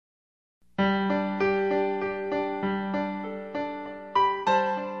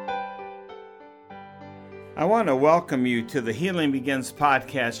I want to welcome you to the Healing Begins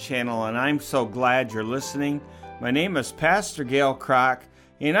podcast channel, and I'm so glad you're listening. My name is Pastor Gail Kroc,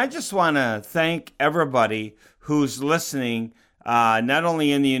 and I just want to thank everybody who's listening, not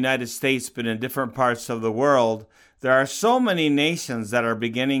only in the United States, but in different parts of the world. There are so many nations that are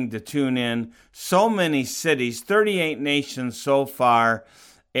beginning to tune in, so many cities, 38 nations so far,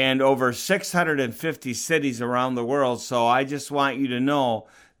 and over 650 cities around the world. So I just want you to know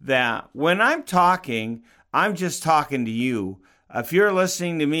that when I'm talking, I'm just talking to you. If you're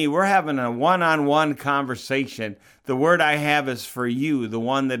listening to me, we're having a one-on-one conversation. The word I have is for you, the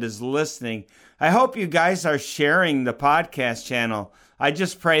one that is listening. I hope you guys are sharing the podcast channel. I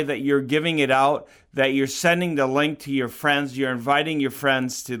just pray that you're giving it out, that you're sending the link to your friends, you're inviting your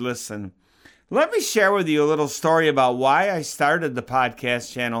friends to listen. Let me share with you a little story about why I started the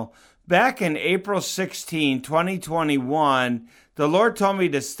podcast channel. Back in April 16, 2021, the Lord told me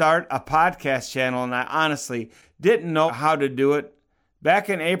to start a podcast channel, and I honestly didn't know how to do it. Back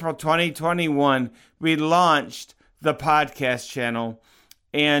in April 2021, we launched the podcast channel.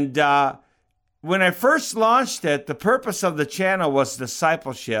 And when I first launched it, the purpose of the channel was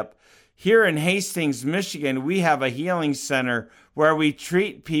discipleship. Here in Hastings, Michigan, we have a healing center where we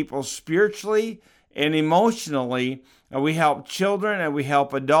treat people spiritually and emotionally, and we help children and we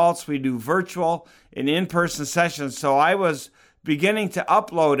help adults. We do virtual and in-person sessions. So I was beginning to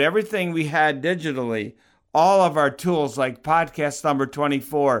upload everything we had digitally, all of our tools like podcast number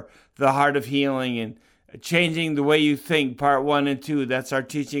 24, The Heart of Healing, and Changing the Way You Think, part 1 and 2. That's our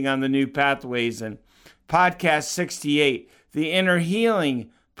teaching on the new pathways. And podcast 68, The Inner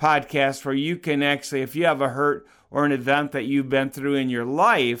Healing podcast, where you can actually, if you have a hurt or an event that you've been through in your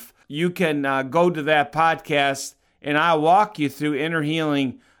life, you can go to that podcast and I'll walk you through inner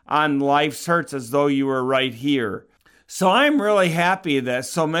healing on life's hurts as though you were right here. So I'm really happy that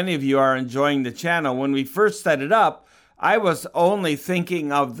so many of you are enjoying the channel. When we first set it up, I was only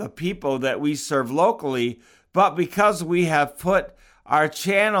thinking of the people that we serve locally, but because we have put our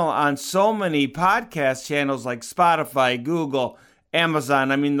channel on so many podcast channels like Spotify, Google,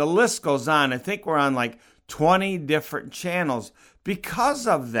 Amazon, I mean, the list goes on. I think we're on like 20 different channels. Because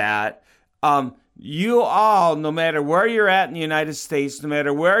of that, you all, no matter where you're at in the United States, no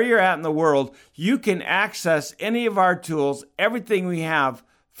matter where you're at in the world, you can access any of our tools, everything we have,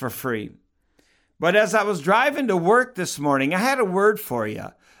 for free. But as I was driving to work this morning, I had a word for you.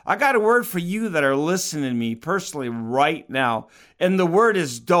 I got a word for you that are listening to me personally right now. And the word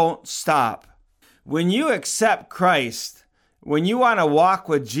is don't stop. When you accept Christ, when you want to walk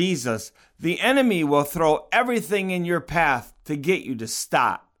with Jesus, the enemy will throw everything in your path to get you to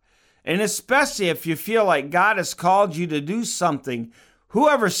stop. And especially if you feel like God has called you to do something.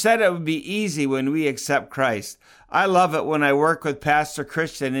 Whoever said it would be easy when we accept Christ? I love it when I work with Pastor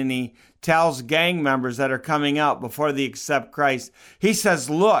Christian and he tells gang members that are coming out before they accept Christ. He says,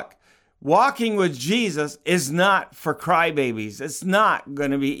 look, walking with Jesus is not for crybabies. It's not going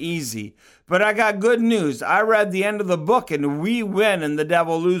to be easy. But I got good news. I read the end of the book and we win and the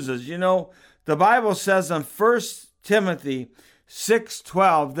devil loses. You know, the Bible says in 1 Timothy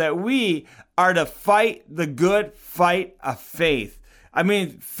 6:12 that we are to fight the good fight of faith. I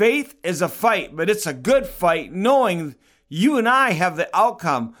mean, faith is a fight, but it's a good fight knowing you and I have the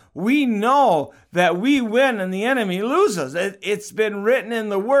outcome. We know that we win and the enemy loses. It's been written in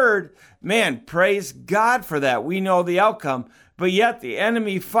the word. Man, praise God for that. We know the outcome, but yet the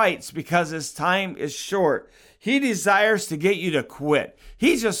enemy fights because his time is short. He desires to get you to quit.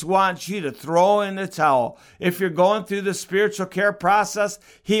 He just wants you to throw in the towel. If you're going through the spiritual care process,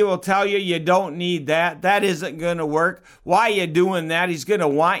 he will tell you you don't need that. That isn't going to work. Why are you doing that? He's going to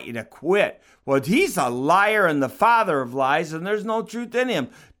want you to quit. Well, he's a liar and the father of lies, and there's no truth in him.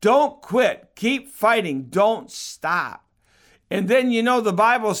 Don't quit. Keep fighting. Don't stop. And then, you know, the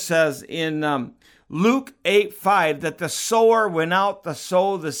Bible says in Luke 8:5 that the sower went out to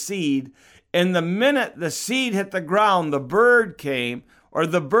sow the seed. And the minute the seed hit the ground, the birds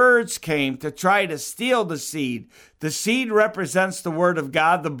came to try to steal the seed. The seed represents the word of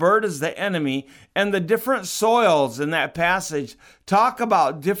God. The bird is the enemy. And the different soils in that passage talk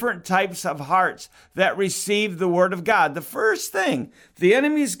about different types of hearts that receive the word of God. The first thing the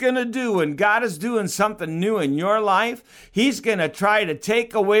enemy's going to do when God is doing something new in your life, he's going to try to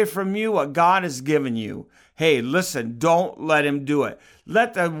take away from you what God has given you. Hey, listen, don't let him do it.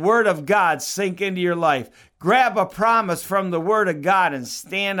 Let the word of God sink into your life. Grab a promise from the word of God and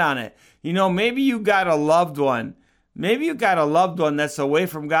stand on it. You know, maybe you got a loved one Maybe you got a loved one that's away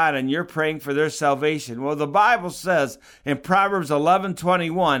from God and you're praying for their salvation. Well, the Bible says in Proverbs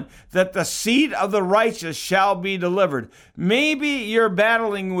 11:21 that the seed of the righteous shall be delivered. Maybe you're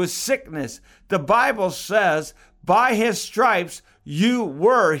battling with sickness. The Bible says by his stripes you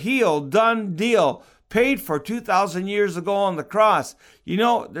were healed, done deal, paid for 2,000 years ago on the cross. You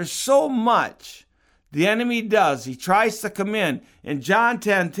know, there's so much the enemy does. He tries to come in. In John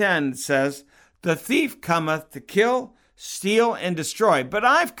 10:10 it says, the thief cometh to kill, steal, and destroy. But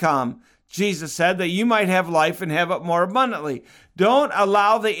I've come, Jesus said, that you might have life and have it more abundantly. Don't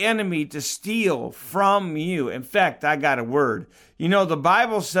allow the enemy to steal from you. In fact, I got a word. You know, the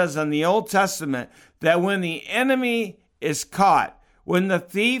Bible says in the Old Testament that when the enemy is caught, when the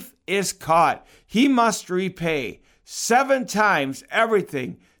thief is caught, he must repay 7 times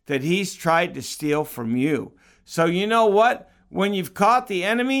everything that he's tried to steal from you. So you know what? When you've caught the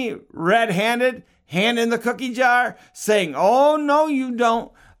enemy red-handed, hand in the cookie jar, saying, oh, no, you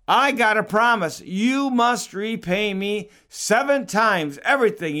don't. I got a promise. You must repay me 7 times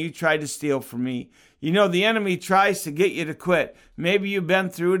everything you tried to steal from me. You know, the enemy tries to get you to quit. Maybe you've been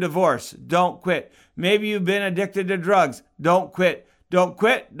through a divorce. Don't quit. Maybe you've been addicted to drugs. Don't quit. Don't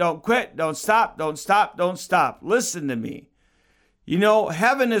quit. Don't quit. Don't stop. Don't stop. Don't stop. Listen to me. You know,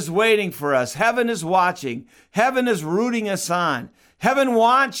 heaven is waiting for us. Heaven is watching. Heaven is rooting us on. Heaven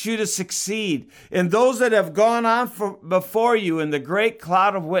wants you to succeed. And those that have gone on before you in the great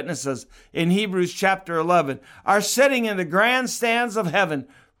cloud of witnesses in Hebrews chapter 11 are sitting in the grandstands of heaven,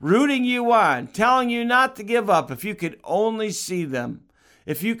 rooting you on, telling you not to give up. If you could only see them,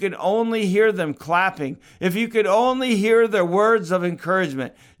 if you could only hear them clapping, if you could only hear their words of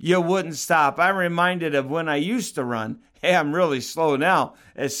encouragement, you wouldn't stop. I'm reminded of when I used to run. Hey, I'm really slow now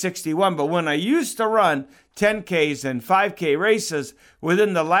at 61, but when I used to run 10Ks and 5K races,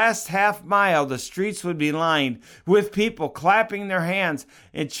 within the last half mile, the streets would be lined with people clapping their hands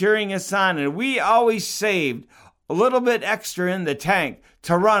and cheering us on. And we always saved a little bit extra in the tank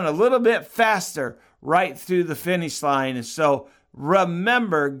to run a little bit faster right through the finish line. And so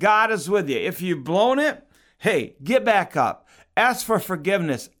remember, God is with you. If you've blown it, hey, get back up. Ask for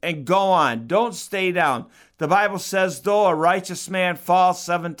forgiveness and go on. Don't stay down. The Bible says, though a righteous man falls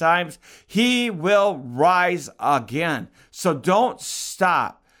 7 times, he will rise again. So don't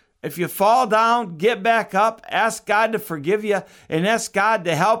stop. If you fall down, get back up. Ask God to forgive you and ask God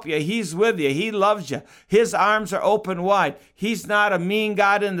to help you. He's with you. He loves you. His arms are open wide. He's not a mean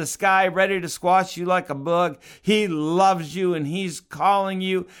God in the sky ready to squash you like a bug. He loves you and he's calling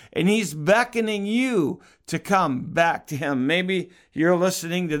you and he's beckoning you to come back to him. Maybe you're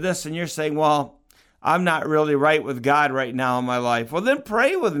listening to this and you're saying, well, I'm not really right with God right now in my life. Well, then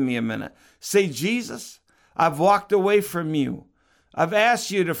pray with me a minute. Say, Jesus, I've walked away from you. I've asked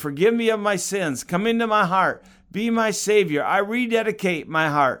you to forgive me of my sins. Come into my heart. Be my Savior. I rededicate my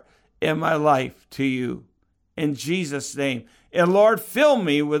heart and my life to you. In Jesus' name. And Lord, fill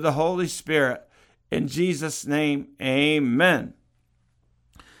me with the Holy Spirit. In Jesus' name, amen.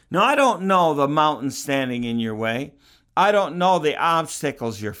 Now, I don't know the mountain standing in your way. I don't know the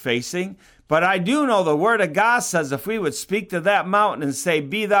obstacles you're facing. But I do know the Word of God says if we would speak to that mountain and say,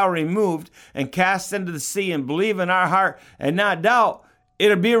 be thou removed and cast into the sea and believe in our heart and not doubt,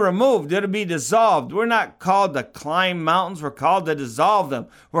 it'll be removed. It'll be dissolved. We're not called to climb mountains. We're called to dissolve them.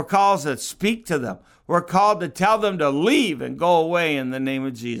 We're called to speak to them. We're called to tell them to leave and go away in the name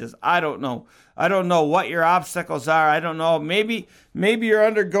of Jesus. I don't know. I don't know what your obstacles are. I don't know. Maybe you're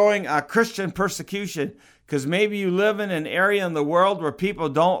undergoing a Christian persecution. Because maybe you live in an area in the world where people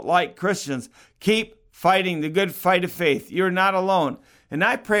don't like Christians. Keep fighting the good fight of faith. You're not alone. And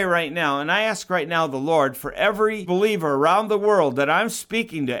I pray right now, and I ask right now the Lord for every believer around the world that I'm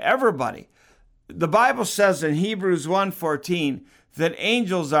speaking to, everybody. The Bible says in Hebrews 1:14 that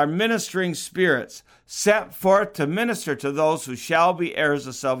angels are ministering spirits sent forth to minister to those who shall be heirs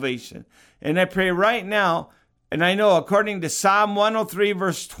of salvation. And I pray right now, and I know according to Psalm 103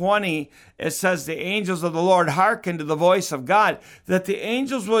 verse 20, it says the angels of the Lord hearken to the voice of God, that the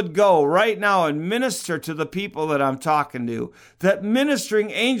angels would go right now and minister to the people that I'm talking to, that ministering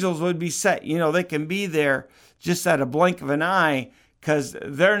angels would be set. You know, they can be there just at a blink of an eye because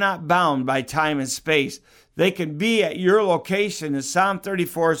they're not bound by time and space. They can be at your location. As Psalm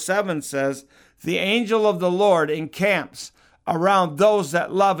 34:7 says, the angel of the Lord encamps around those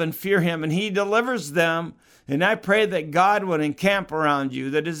that love and fear him, and he delivers them. And I pray that God would encamp around you,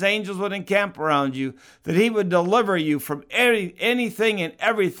 that his angels would encamp around you, that he would deliver you from anything and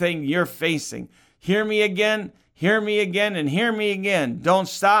everything you're facing. Hear me again, and hear me again. Don't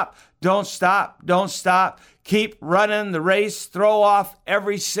stop, don't stop, don't stop. Keep running the race. Throw off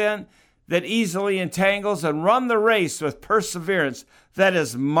every sin that easily entangles, and run the race with perseverance that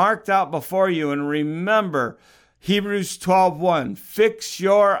is marked out before you. And remember, Hebrews 12:1, fix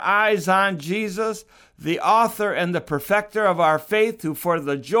your eyes on Jesus, the author and the perfecter of our faith, who for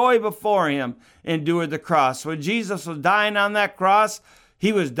the joy before him endured the cross. When Jesus was dying on that cross,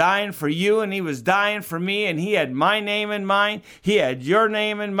 he was dying for you, and he was dying for me, and he had my name in mind. He had your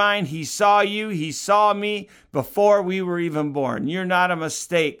name in mind. He saw you. He saw me before we were even born. You're not a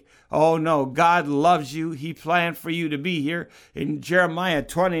mistake. Oh no, God loves you. He planned for you to be here. And Jeremiah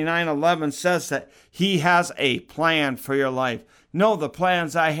 29:11 says that he has a plan for your life. Know the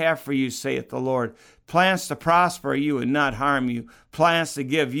plans I have for you, saith the Lord. Plans to prosper you and not harm you. Plans to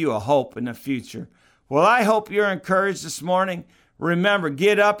give you a hope in the future. Well, I hope you're encouraged this morning. Remember,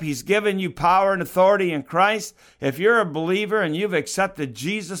 get up. He's given you power and authority in Christ. If you're a believer and you've accepted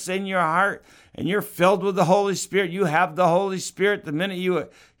Jesus in your heart and you're filled with the Holy Spirit, you have the Holy Spirit. The minute you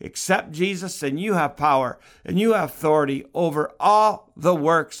accept Jesus, then you have power and you have authority over all the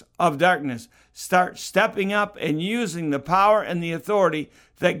works of darkness. Start stepping up and using the power and the authority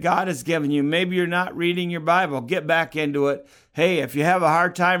that God has given you. Maybe you're not reading your Bible. Get back into it. Hey, if you have a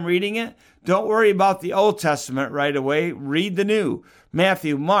hard time reading it, don't worry about the Old Testament right away. Read the New.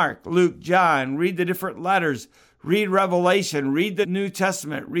 Matthew, Mark, Luke, John. Read the different letters. Read Revelation. Read the New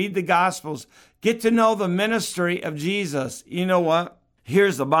Testament. Read the Gospels. Get to know the ministry of Jesus. You know what?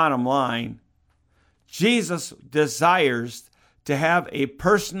 Here's the bottom line. Jesus desires to have a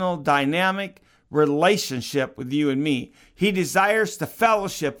personal, dynamic relationship with you and me. He desires to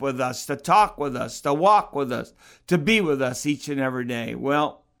fellowship with us, to talk with us, to walk with us, to be with us each and every day.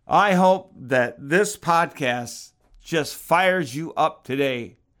 Well, I hope that this podcast just fires you up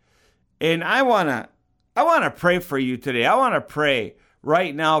today. And I want to pray for you today. I want to pray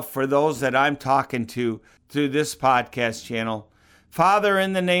right now for those that I'm talking to through this podcast channel. Father,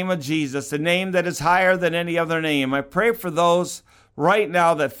 in the name of Jesus, the name that is higher than any other name, I pray for those right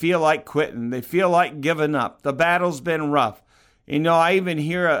now that feel like quitting. They feel like giving up. The battle's been rough. You know, I even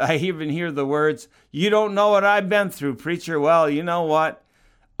hear the words, "You don't know what I've been through, preacher." Well, you know what?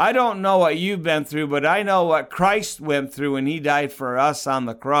 I don't know what you've been through, but I know what Christ went through when he died for us on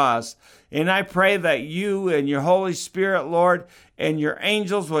the cross. And I pray that you and your Holy Spirit, Lord, and your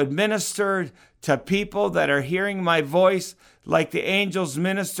angels would minister to people that are hearing my voice like the angels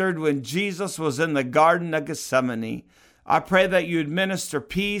ministered when Jesus was in the Garden of Gethsemane. I pray that you'd minister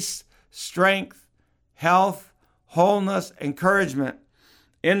peace, strength, health, wholeness, encouragement.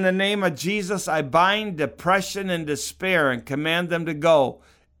 In the name of Jesus, I bind depression and despair and command them to go.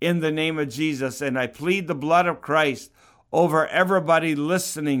 In the name of Jesus, and I plead the blood of Christ over everybody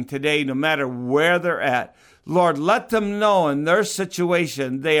listening today, no matter where they're at. Lord, let them know in their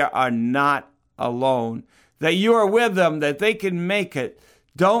situation they are not alone, that you are with them, that they can make it.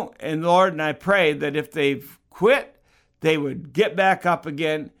 And Lord, and I pray that if they've quit, they would get back up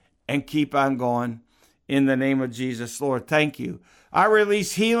again and keep on going. In the name of Jesus, Lord, thank you. I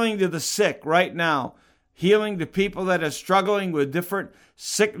release healing to the sick right now. Healing to people that are struggling with different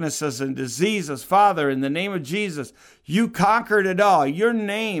sicknesses and diseases. Father, in the name of Jesus, you conquered it all. Your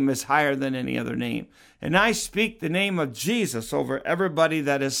name is higher than any other name. And I speak the name of Jesus over everybody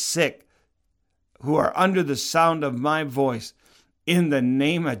that is sick, who are under the sound of my voice, in the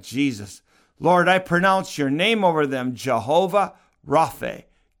name of Jesus. Lord, I pronounce your name over them, Jehovah Rapha,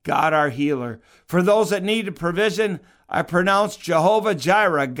 God our healer. For those that need a provision, I pronounce Jehovah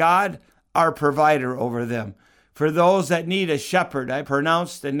Jireh, God our provider over them. For those that need a shepherd, I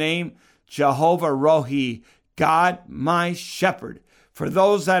pronounce the name Jehovah Rohi, God my shepherd. For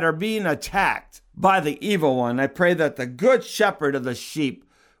those that are being attacked by the evil one, I pray that the good shepherd of the sheep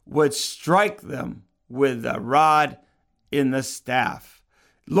would strike them with the rod in the staff.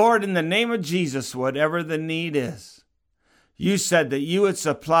 Lord, in the name of Jesus, whatever the need is, you said that you would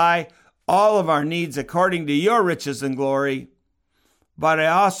supply all of our needs according to your riches and glory. But I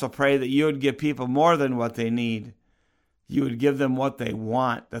also pray that you would give people more than what they need. You would give them what they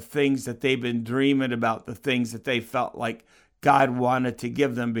want, the things that they've been dreaming about, the things that they felt like God wanted to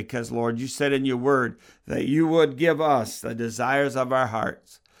give them. Because, Lord, you said in your word that you would give us the desires of our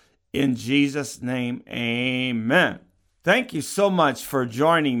hearts. In Jesus' name, amen. Thank you so much for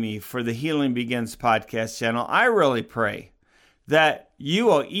joining me for the Healing Begins podcast channel. I really pray that you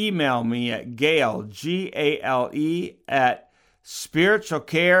will email me at Gale, Gale, at Spiritual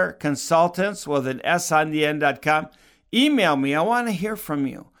Care Consultants with an S on the end.com. Email me. I want to hear from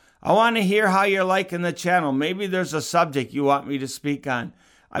you. I want to hear how you're liking the channel. Maybe there's a subject you want me to speak on.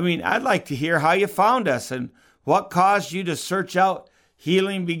 I'd like to hear how you found us and what caused you to search out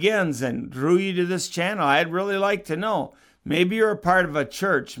Healing Begins and drew you to this channel. I'd really like to know. Maybe you're a part of a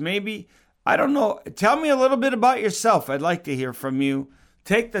church. Maybe I don't know. Tell me a little bit about yourself. I'd like to hear from you.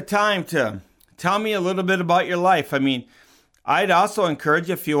 Take the time to tell me a little bit about your life. I mean, I'd also encourage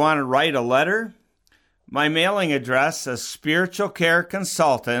you, if you want to write a letter, my mailing address is Spiritual Care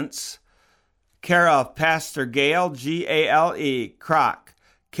Consultants, care of Pastor Gale, Gale, Kragt,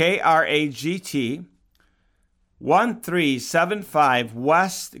 Kragt, 1375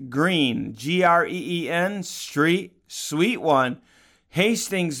 West Green, Green Street, Suite 1,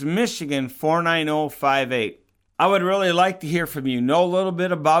 Hastings, Michigan, 49058. I would really like to hear from you, know a little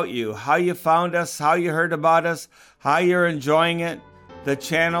bit about you, how you found us, how you heard about us, how you're enjoying it, the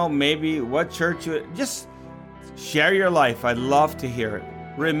channel, maybe what church you... Just share your life. I'd love to hear it.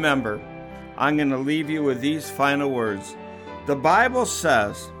 Remember, I'm going to leave you with these final words. The Bible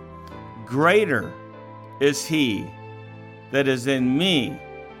says, greater is he that is in me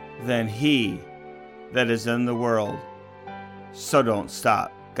than he that is in the world. So don't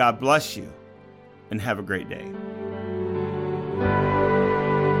stop. God bless you, and have a great day.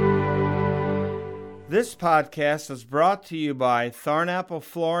 This podcast is brought to you by Thornapple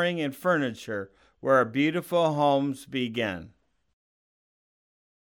Flooring and Furniture, where beautiful homes begin.